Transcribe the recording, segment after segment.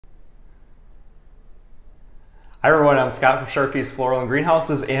Hi everyone, I'm Scott from Sharky's Floral and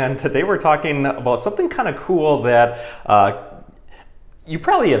Greenhouses, and today we're talking about something kind of cool that you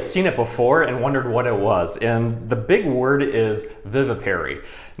probably have seen it before and wondered what it was. And the big word is Vivapary.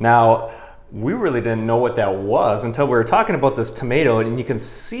 Now, we really didn't know what that was until we were talking about this tomato, and you can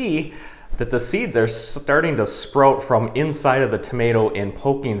see that the seeds are starting to sprout from inside of the tomato and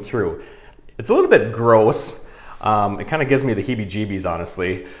poking through. It's a little bit gross. It kind of gives me the heebie-jeebies,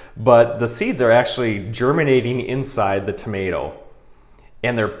 honestly, but the seeds are actually germinating inside the tomato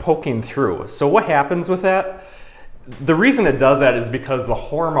and they're poking through. So what happens with that? The reason it does that is because the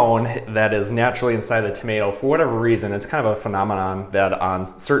hormone that is naturally inside the tomato, for whatever reason, it's kind of a phenomenon that on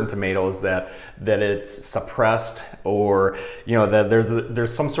certain tomatoes that it's suppressed, or that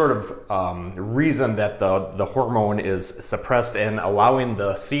there's some sort of reason that the hormone is suppressed and allowing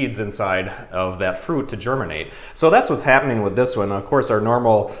the seeds inside of that fruit to germinate. So that's what's happening with this one. Of course, our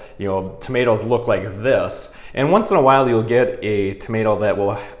normal tomatoes look like this, and once in a while you'll get a tomato that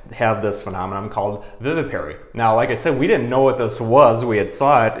will have this phenomenon called Vivapary. Now, like I said, we didn't know what this was. We had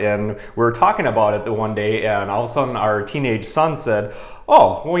saw it and we were talking about it the one day, and all of a sudden our teenage son said,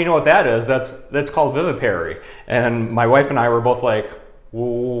 "Oh, well, you know what that is? That's called Vivapary." And my wife and I were both like,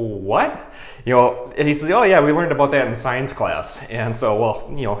 "What?" And he says, "Oh yeah, we learned about that in science class." And so,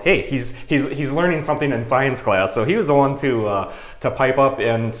 well, hey, he's learning something in science class, so he was the one to pipe up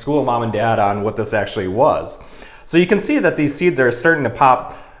and school mom and dad on what this actually was. So you can see that these seeds are starting to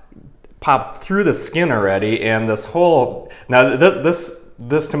pop through the skin already, and this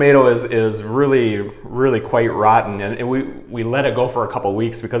tomato is really quite rotten, and we let it go for a couple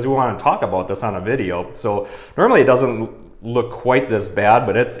weeks because we want to talk about this on a video. So normally it doesn't look quite this bad,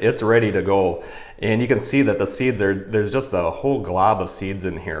 but it's ready to go, and you can see that the seeds there's just a whole glob of seeds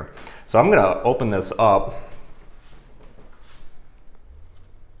in here. So I'm gonna open this up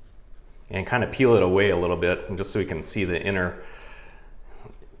and kind of peel it away a little bit, just so we can see the inner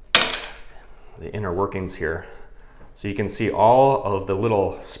workings here. So you can see all of the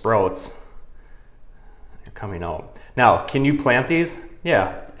little sprouts coming out. Now, can you plant these?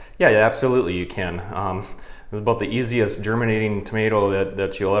 Yeah, absolutely you can. It's about the easiest germinating tomato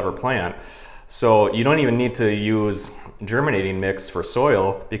that you'll ever plant. So you don't even need to use germinating mix for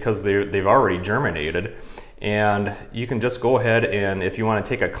soil because they've already germinated. And you can just go ahead, and if you want to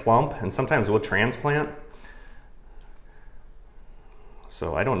take a clump, and sometimes we'll transplant.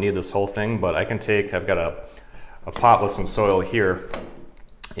 So I don't need this whole thing, but I can I've got a pot with some soil here,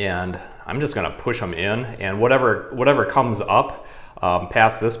 and I'm just gonna push them in, and whatever comes up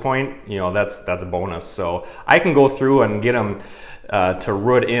past this point, that's a bonus. So I can go through and get them to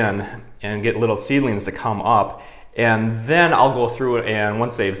root in and get little seedlings to come up, and then I'll go through it, and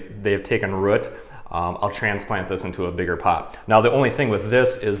once they've taken root, I'll transplant this into a bigger pot. Now the only thing with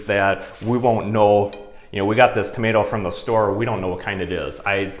this is that we won't know. We got this tomato from the store, we don't know what kind it is.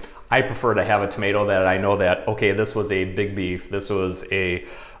 I prefer to have a tomato that I know that, okay, this was a big beef, this was a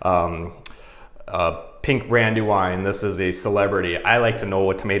pink brandywine, this is a celebrity. I like to know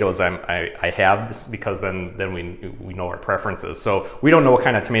what tomatoes I have, because then we know our preferences. So we don't know what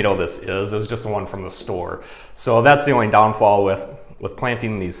kind of tomato this is. It was just the one from the store. So that's the only downfall with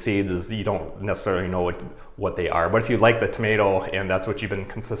planting these seeds, is you don't necessarily know what they are. But if you like the tomato and that's what you've been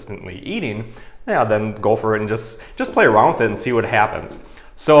consistently eating, yeah, then go for it and just play around with it and see what happens.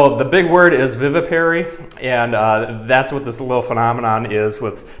 So the big word is Vivapary, and that's what this little phenomenon is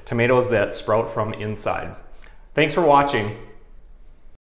with tomatoes that sprout from inside. Thanks for watching.